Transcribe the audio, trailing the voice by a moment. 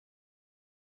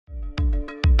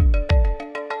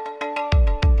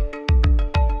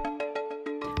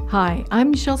Hi,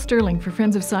 I'm Michelle Sterling for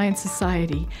Friends of Science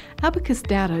Society. Abacus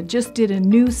Data just did a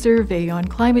new survey on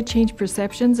climate change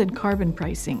perceptions and carbon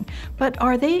pricing. But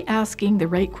are they asking the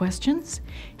right questions?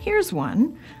 Here's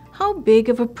one. How big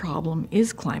of a problem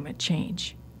is climate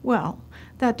change? Well,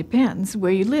 that depends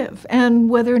where you live and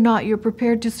whether or not you're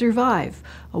prepared to survive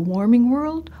a warming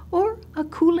world or a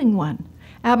cooling one.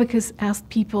 Abacus asked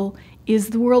people,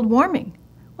 is the world warming?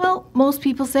 Well, most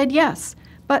people said yes,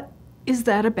 but is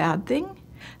that a bad thing?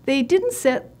 They didn't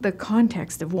set the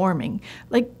context of warming.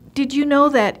 Like, did you know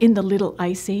that in the Little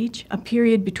Ice Age, a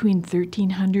period between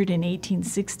 1300 and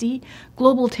 1860,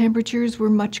 global temperatures were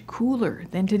much cooler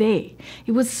than today?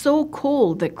 It was so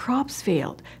cold that crops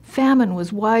failed, famine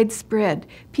was widespread,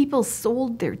 people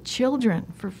sold their children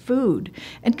for food,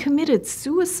 and committed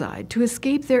suicide to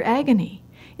escape their agony.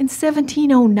 In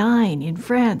 1709, in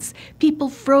France, people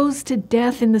froze to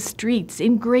death in the streets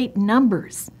in great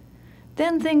numbers.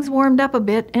 Then things warmed up a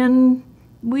bit, and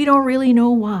we don't really know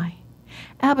why.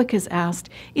 Abacus asked,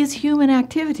 is human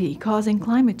activity causing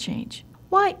climate change?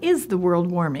 Why is the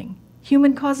world warming?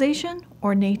 Human causation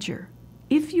or nature?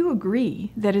 If you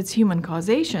agree that it's human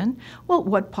causation, well,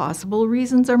 what possible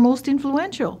reasons are most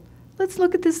influential? Let's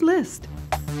look at this list.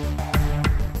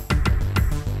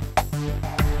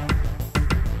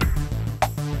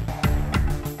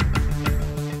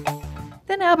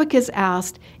 Then Abacus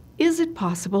asked, is it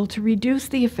possible to reduce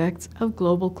the effects of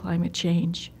global climate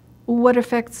change? What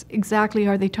effects exactly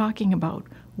are they talking about?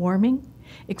 Warming?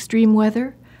 Extreme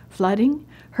weather? Flooding?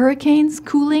 Hurricanes?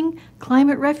 Cooling?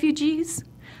 Climate refugees?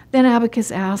 Then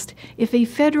Abacus asked if a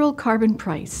federal carbon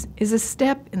price is a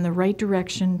step in the right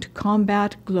direction to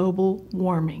combat global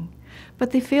warming. But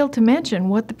they failed to mention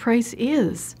what the price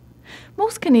is.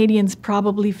 Most Canadians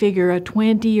probably figure a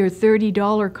 $20 or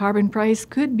 $30 carbon price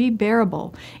could be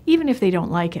bearable, even if they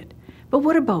don't like it. But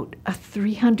what about a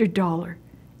 $300,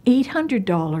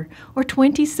 $800, or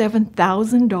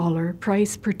 $27,000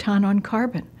 price per ton on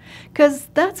carbon? Because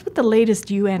that's what the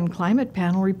latest UN climate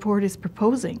panel report is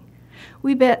proposing.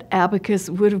 We bet Abacus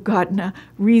would have gotten a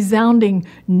resounding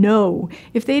no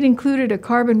if they'd included a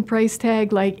carbon price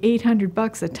tag like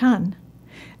 $800 a ton.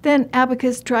 Then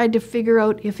Abacus tried to figure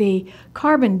out if a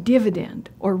carbon dividend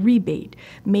or rebate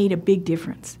made a big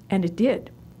difference, and it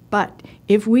did. But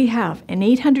if we have an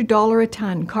 $800 a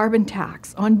ton carbon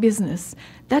tax on business,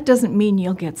 that doesn't mean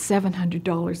you'll get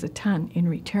 $700 a ton in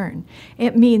return.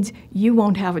 It means you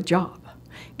won't have a job.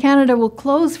 Canada will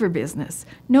close for business,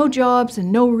 no jobs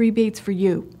and no rebates for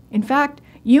you. In fact,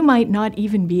 you might not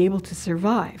even be able to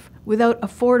survive without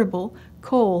affordable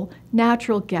coal,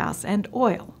 natural gas, and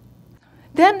oil.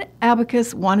 Then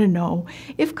Abacus want to know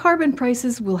if carbon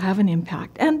prices will have an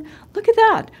impact. And look at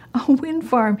that, a wind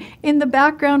farm in the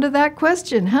background of that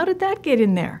question. How did that get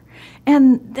in there?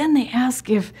 And then they ask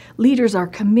if leaders are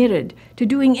committed to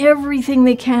doing everything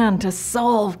they can to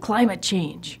solve climate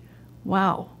change.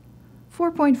 Wow,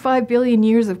 4.5 billion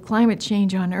years of climate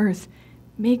change on Earth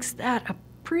makes that a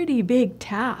pretty big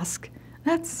task.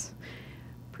 That's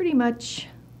pretty much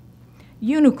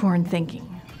unicorn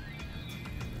thinking.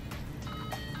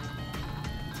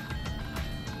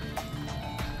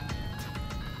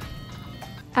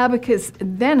 Abacus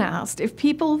then asked if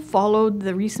people followed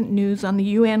the recent news on the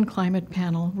UN climate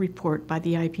panel report by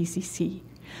the IPCC.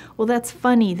 Well, that's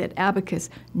funny that Abacus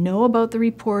know about the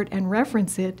report and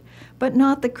reference it, but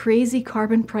not the crazy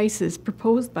carbon prices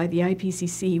proposed by the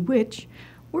IPCC, which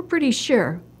we're pretty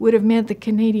sure would have meant that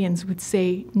Canadians would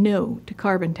say no to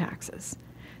carbon taxes.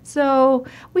 So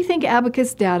we think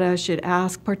Abacus Data should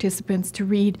ask participants to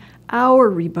read our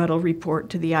rebuttal report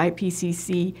to the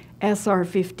IPCC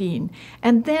SR15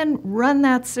 and then run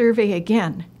that survey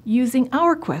again using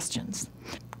our questions.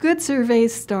 Good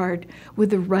surveys start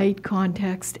with the right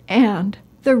context and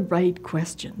the right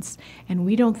questions, and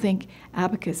we don't think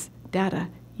Abacus Data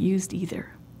used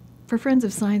either. For Friends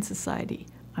of Science Society,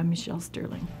 I'm Michelle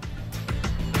Sterling.